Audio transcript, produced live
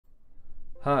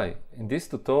Hi, in this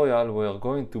tutorial we are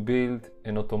going to build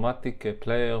an automatic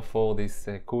player for this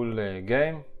cool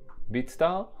game,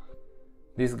 Beatstar.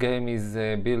 This game is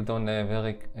built on a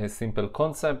very simple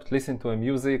concept. Listen to a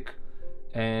music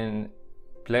and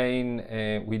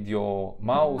playing with your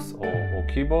mouse or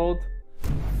keyboard.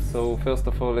 So first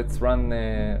of all, let's run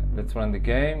the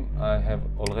game. I have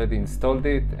already installed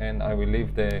it and I will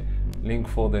leave the link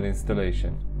for the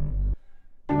installation.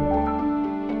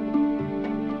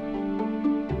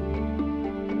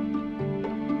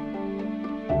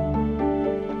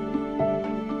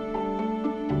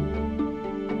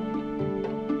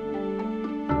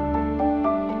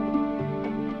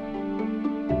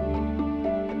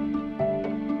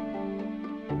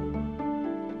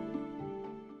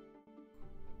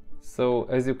 So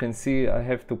as you can see, I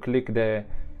have to click the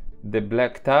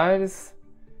black tiles.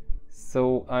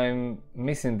 So I'm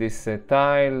missing this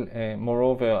tile.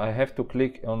 Moreover, I have to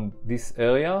click on this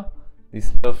area,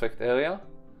 this perfect area.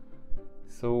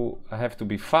 So I have to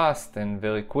be fast and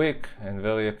very quick and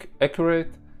very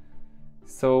accurate.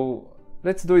 So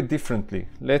let's do it differently.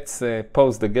 Let's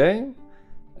pause the game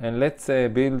and let's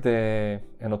build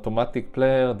an automatic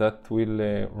player that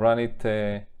will run it.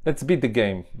 Let's beat the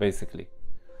game basically.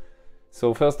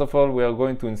 So first of all, we are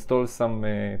going to install some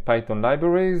Python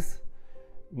libraries.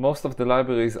 Most of the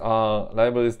libraries are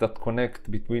libraries that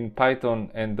connect between Python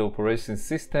and the operation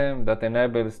system, that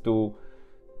enables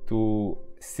to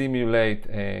simulate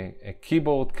a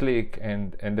keyboard click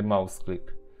and a mouse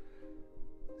click.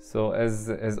 So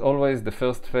as always, the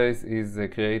first phase is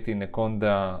creating a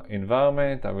Conda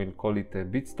environment. I will call it a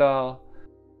Beatstar.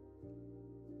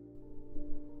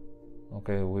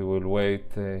 Okay, we will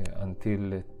wait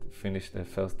until it finish the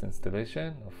first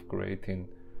installation of creating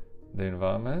the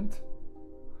environment.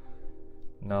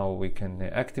 Now we can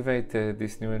activate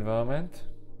this new environment,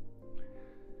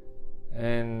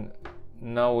 and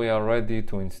now we are ready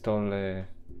to install the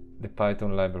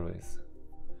Python libraries.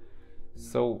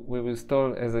 So we will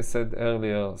install, as I said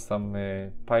earlier, some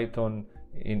Python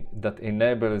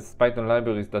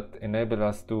libraries that enable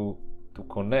us to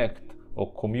connect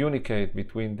or communicate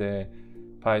between the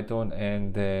Python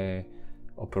and the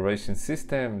operation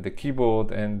system, the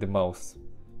keyboard and the mouse.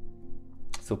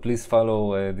 So please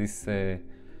follow these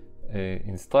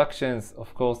instructions.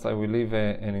 Of course, I will leave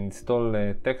an install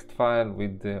text file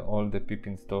with all the pip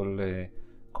install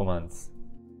commands.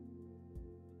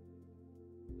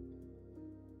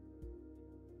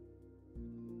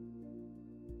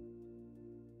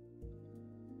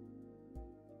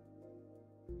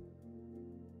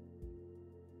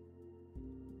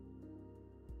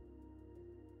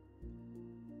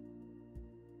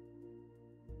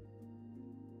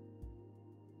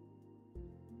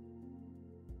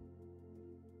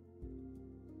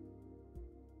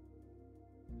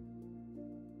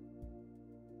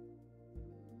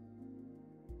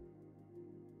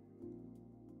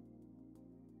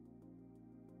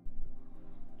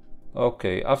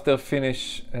 Okay, after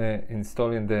finish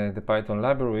installing the Python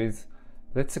libraries,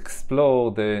 let's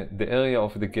explore the area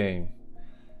of the game.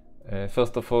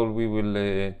 First of all, we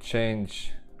will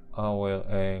change our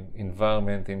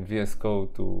environment in VS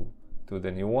Code to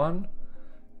the new one,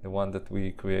 the one that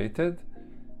we created.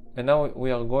 And now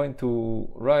we are going to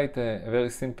write a very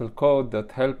simple code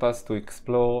that help us to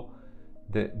explore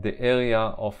the area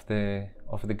of the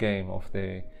game, of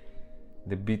the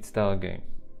Beatstar game.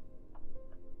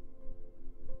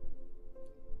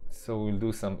 So we'll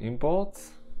do some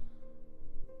imports.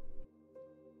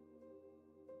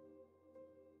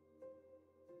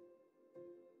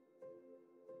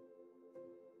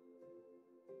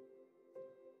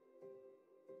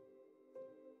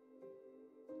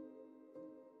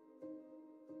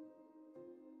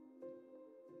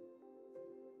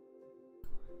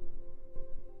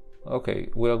 Okay,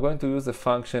 we are going to use a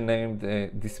function named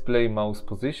display mouse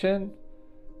position,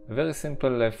 a very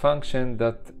simple function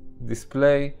that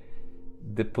display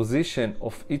the position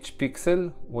of each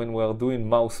pixel when we are doing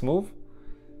mouse move.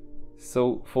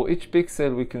 So for each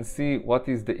pixel we can see what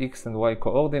is the X and Y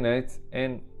coordinates,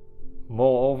 and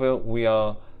moreover we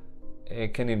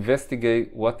can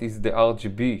investigate what is the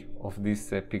RGB of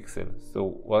this pixel.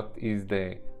 So what is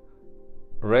the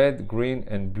red, green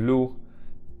and blue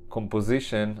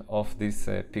composition of this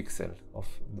pixel, of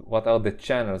what are the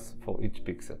channels for each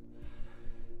pixel.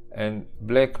 And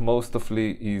black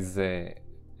mostly is a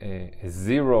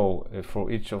 0 for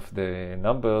each of the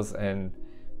numbers, and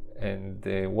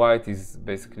the white is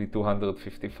basically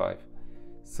 255.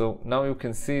 So now you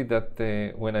can see that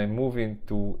when I move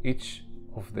into each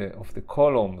of the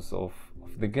columns of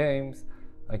the games,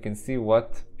 I can see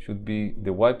what should be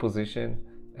the Y position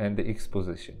and the X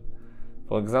position.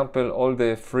 For example, all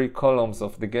the 3 columns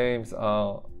of the games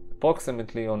are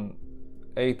approximately on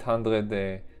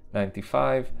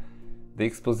 895. The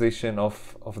X position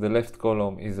of the left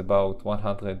column is about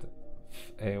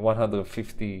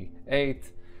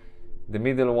 158. The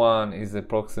middle one is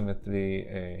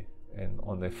approximately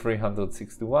on the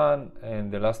 361,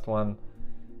 and the last one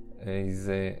is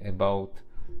about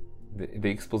the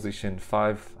X position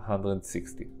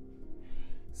 560.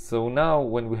 So now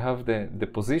when we have the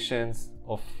positions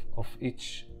of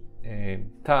each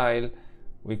tile,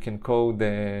 we can code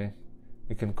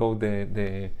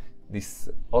this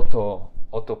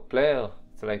auto player.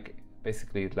 It's like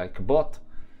basically like a bot.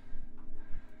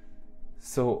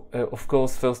 So of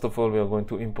course, first of all, we are going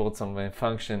to import some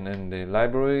function and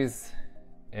libraries,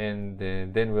 and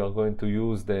then we are going to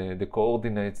use the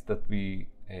coordinates that we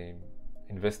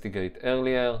investigate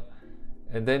earlier,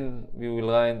 and then we will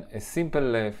run a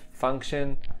simple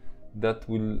function that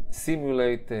will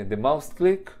simulate the mouse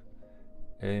click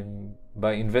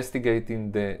by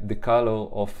investigating the color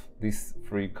of these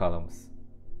 3 columns.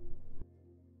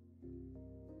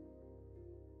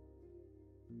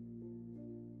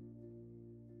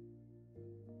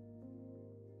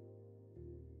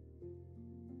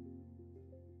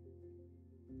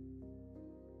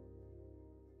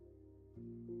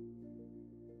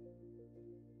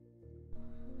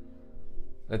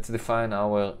 Let's define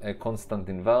our constant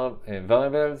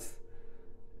variables,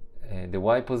 the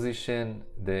Y position,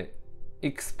 the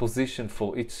X position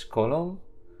for each column,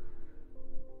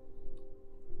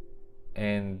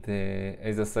 and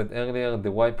as I said earlier, the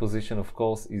Y position of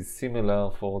course is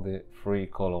similar for the 3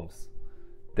 columns.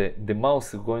 The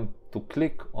mouse is going to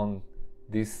click on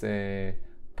these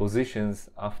positions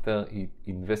after it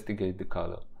investigates the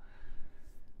color.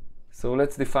 So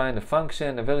let's define a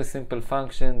function, a very simple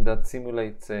function that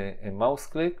simulates a mouse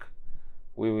click.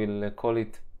 We will call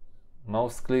it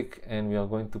mouse click, and we are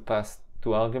going to pass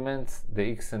 2 arguments,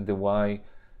 the X and the Y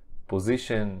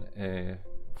position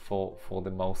for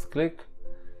the mouse click.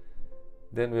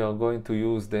 Then we are going to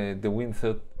use the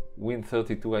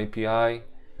Win32 API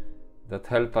that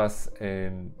help us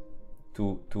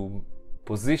to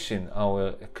position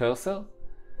our cursor.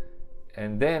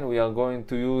 And then we are going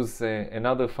to use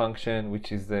another function,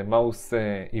 which is the mouse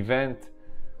event,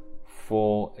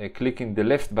 for clicking the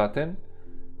left button.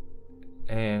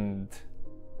 And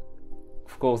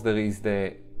of course there is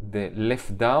the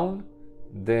left down.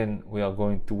 Then we are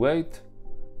going to wait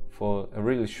for a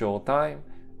really short time,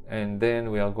 and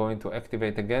then we are going to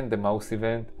activate again the mouse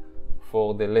event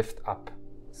for the left up.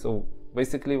 So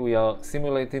basically we are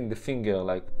simulating the finger,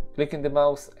 like clicking the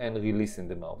mouse and releasing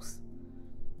the mouse.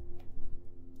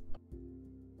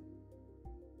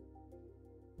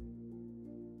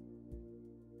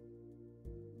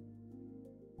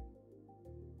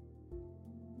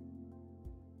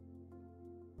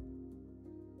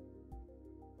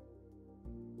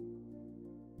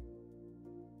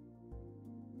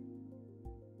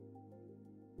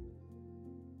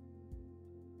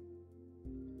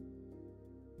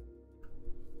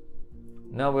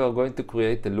 Now we are going to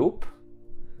create a loop.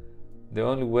 The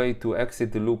only way to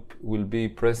exit the loop will be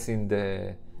pressing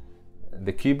the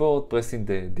keyboard, pressing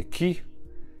the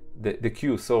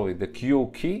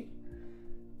Q key.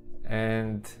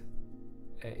 And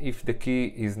if the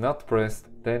key is not pressed,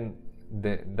 then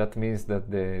that means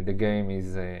that the game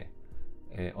is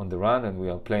on the run and we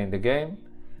are playing the game.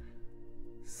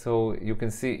 So you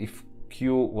can see if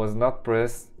Q was not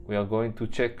pressed, we are going to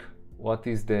check what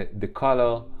is the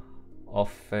color of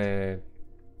the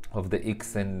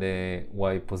X and the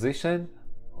Y position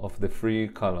of the 3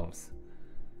 columns.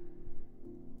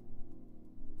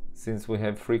 Since we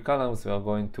have 3 columns, we are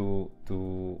going to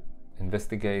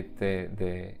investigate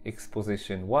the X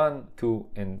position 1, 2,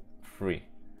 and 3.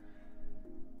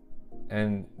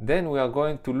 And then we are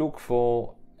going to look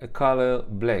for a color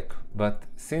black, but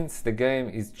since the game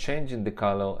is changing the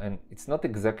color and it's not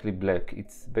exactly black,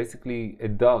 it's basically a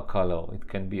dark color. It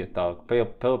can be a dark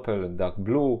purple, a dark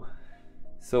blue.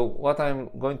 So what I'm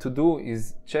going to do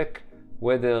is check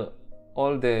whether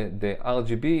all the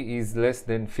RGB is less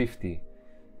than 50.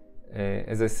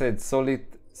 As I said,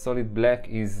 solid black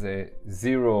is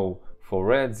 0 for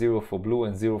red, 0 for blue,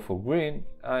 and 0 for green.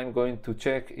 I'm going to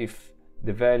check if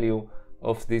the value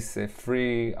of these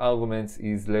 3 arguments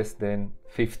is less than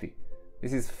 50.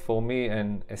 This is for me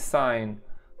a sign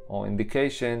or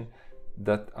indication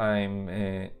that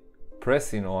I'm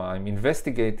pressing or I'm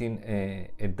investigating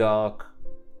a dark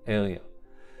area.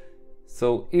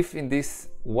 So if in this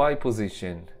Y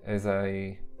position, as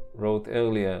I wrote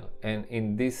earlier, and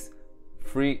in this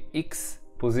 3X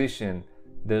position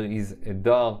there is a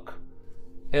dark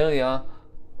area,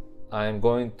 I'm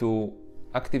going to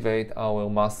activate our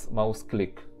mouse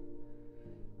click.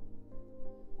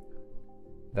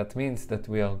 That means that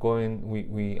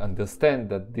we understand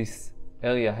that this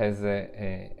area has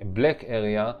a black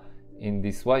area in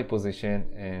this Y position,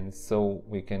 and so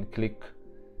we can click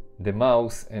the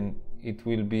mouse and it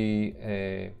will be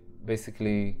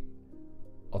basically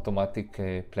automatic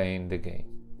playing the game.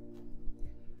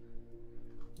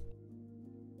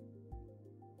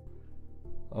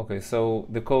 Okay, so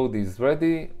the code is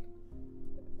ready.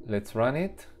 Let's run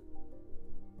it.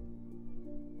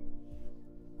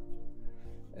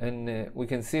 And we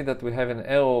can see that we have an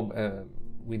error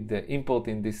with the import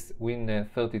in this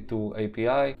Win32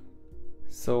 API.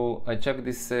 So I check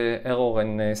this error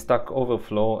in Stack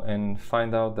Overflow and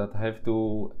find out that I have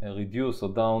to reduce or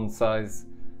downsize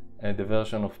the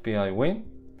version of PI_Win.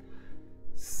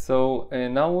 So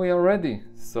now we are ready.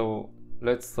 So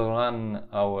let's run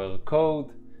our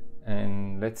code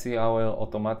and let's see our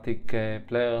automatic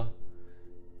player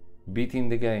beating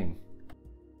the game.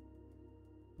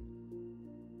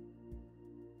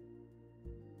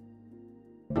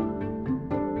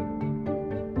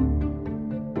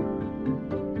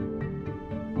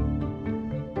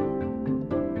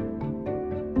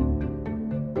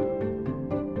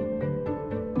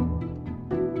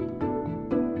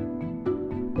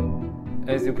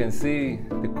 As you can see,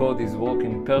 the code is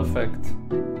working perfect.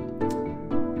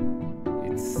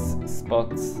 It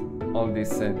spots all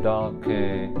these dark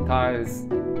tiles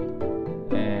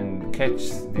and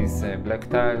catches these black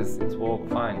tiles. It works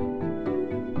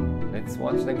fine. Let's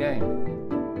watch the game.